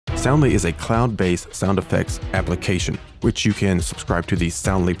Soundly is a cloud-based sound effects application, which you can subscribe to the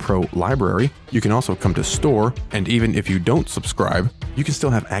Soundly Pro library. You can also come to store, and even if you don't subscribe, you can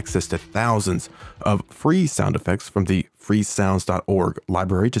still have access to thousands of free sound effects from the freesounds.org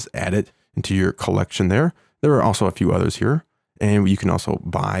library. Just add it into your collection there. There are also a few others here, and you can also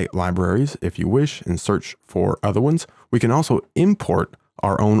buy libraries if you wish and search for other ones. We can also import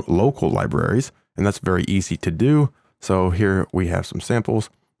our own local libraries, and that's very easy to do. So here we have some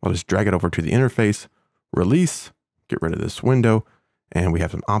samples. I'll just drag it over to the interface, release, get rid of this window, and we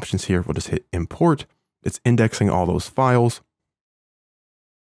have some options here. We'll just hit import. It's indexing all those files.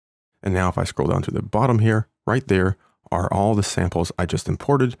 And now if I scroll down to the bottom here, right there are all the samples I just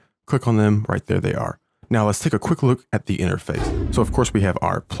imported. Click on them, right there they are. Now let's take a quick look at the interface. So of course we have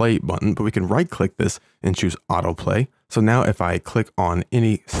our play button, but we can right click this and choose autoplay. So now if I click on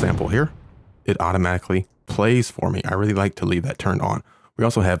any sample here, it automatically plays for me. I really like to leave that turned on. We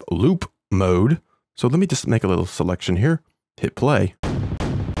also have loop mode. So let me just make a little selection here, hit play,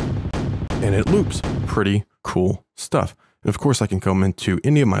 and it loops. Pretty cool stuff. And of course I can come into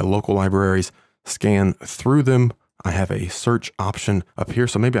any of my local libraries, scan through them. I have a search option up here.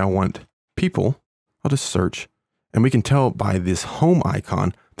 So maybe I want people. I'll just search, and we can tell by this home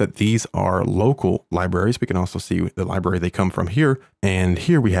icon that these are local libraries. We can also see the library they come from here. And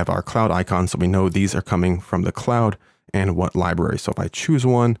here we have our cloud icon. So we know these are coming from the cloud and what library. So if I choose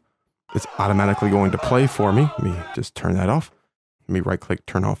one, it's automatically going to play for me. Let me just turn that off. Let me right click,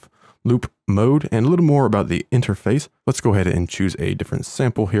 turn off loop mode, and a little more about the interface. Let's go ahead and choose a different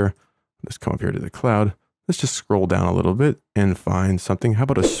sample here. Let's come up here to the cloud. Let's just scroll down a little bit and find something. How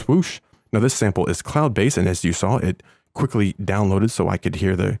about a swoosh? Now this sample is cloud-based, and as you saw, it quickly downloaded so I could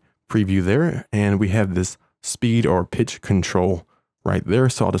hear the preview there. And we have this speed or pitch control right there.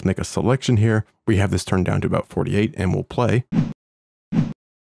 So I'll just make a selection here. We have this turned down to about 48 and we'll play.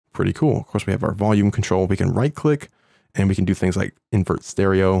 Pretty cool. Of course, we have our volume control. We can right click and we can do things like invert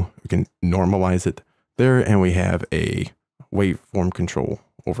stereo. We can normalize it there. And we have a waveform control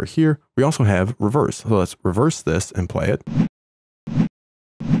over here. We also have reverse. So let's reverse this and play it.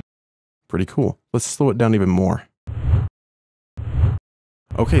 Pretty cool. Let's slow it down even more.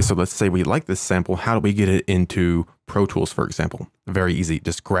 Okay, so let's say we like this sample. How do we get it into Pro Tools, for example? Very easy.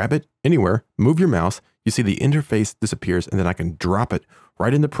 Just grab it anywhere, move your mouse. You see the interface disappears, and then I can drop it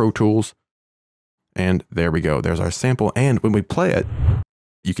right into Pro Tools. And there we go. There's our sample. And when we play it,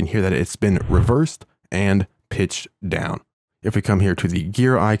 you can hear that it's been reversed and pitched down. If we come here to the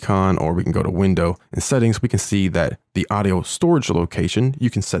gear icon, or we can go to window and settings, we can see that the audio storage location, you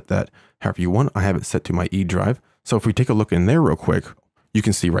can set that however you want. I have it set to my E drive. So if we take a look in there real quick, you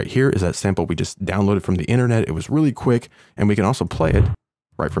can see right here is that sample we just downloaded from the internet. It was really quick, and we can also play it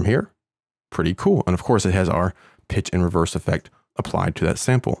right from here. Pretty cool. And of course it has our pitch and reverse effect applied to that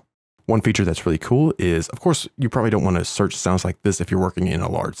sample. One feature that's really cool is, of course, you probably don't want to search sounds like this if you're working in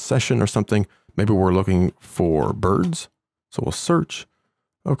a large session or something. Maybe we're looking for birds. So we'll search.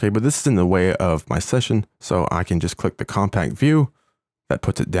 Okay, but this is in the way of my session. So I can just click the compact view. That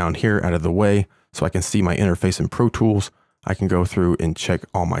puts it down here out of the way. So I can see my interface in Pro Tools. I can go through and check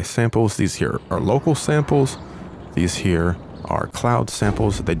all my samples. These here are local samples. These here are cloud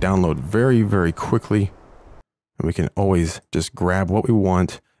samples. They download very, very quickly. And we can always just grab what we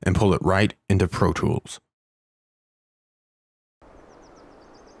want and pull it right into Pro Tools.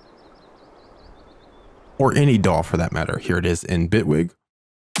 Or any DAW for that matter. Here it is in Bitwig.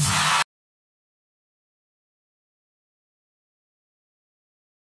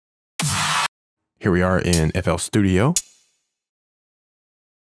 Here we are in FL Studio.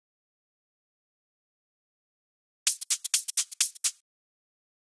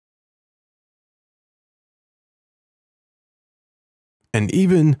 And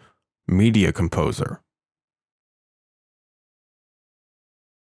even Media Composer.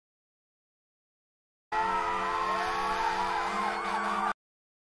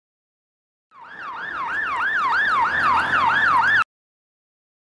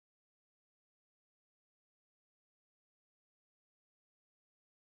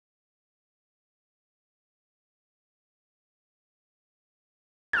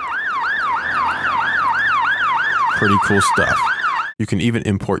 Pretty cool stuff. You can even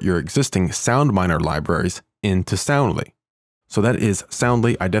import your existing Soundminer libraries into Soundly. So that is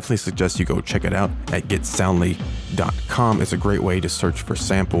Soundly. I definitely suggest you go check it out at getsoundly.com. It's a great way to search for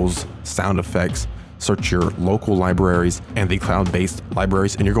samples, sound effects, search your local libraries and the cloud-based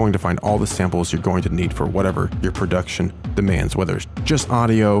libraries, and you're going to find all the samples you're going to need for whatever your production demands, whether it's just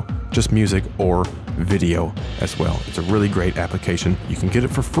audio, just music, or video as well. It's a really great application. You can get it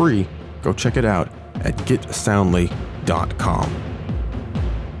for free. Go check it out at getsoundly.com.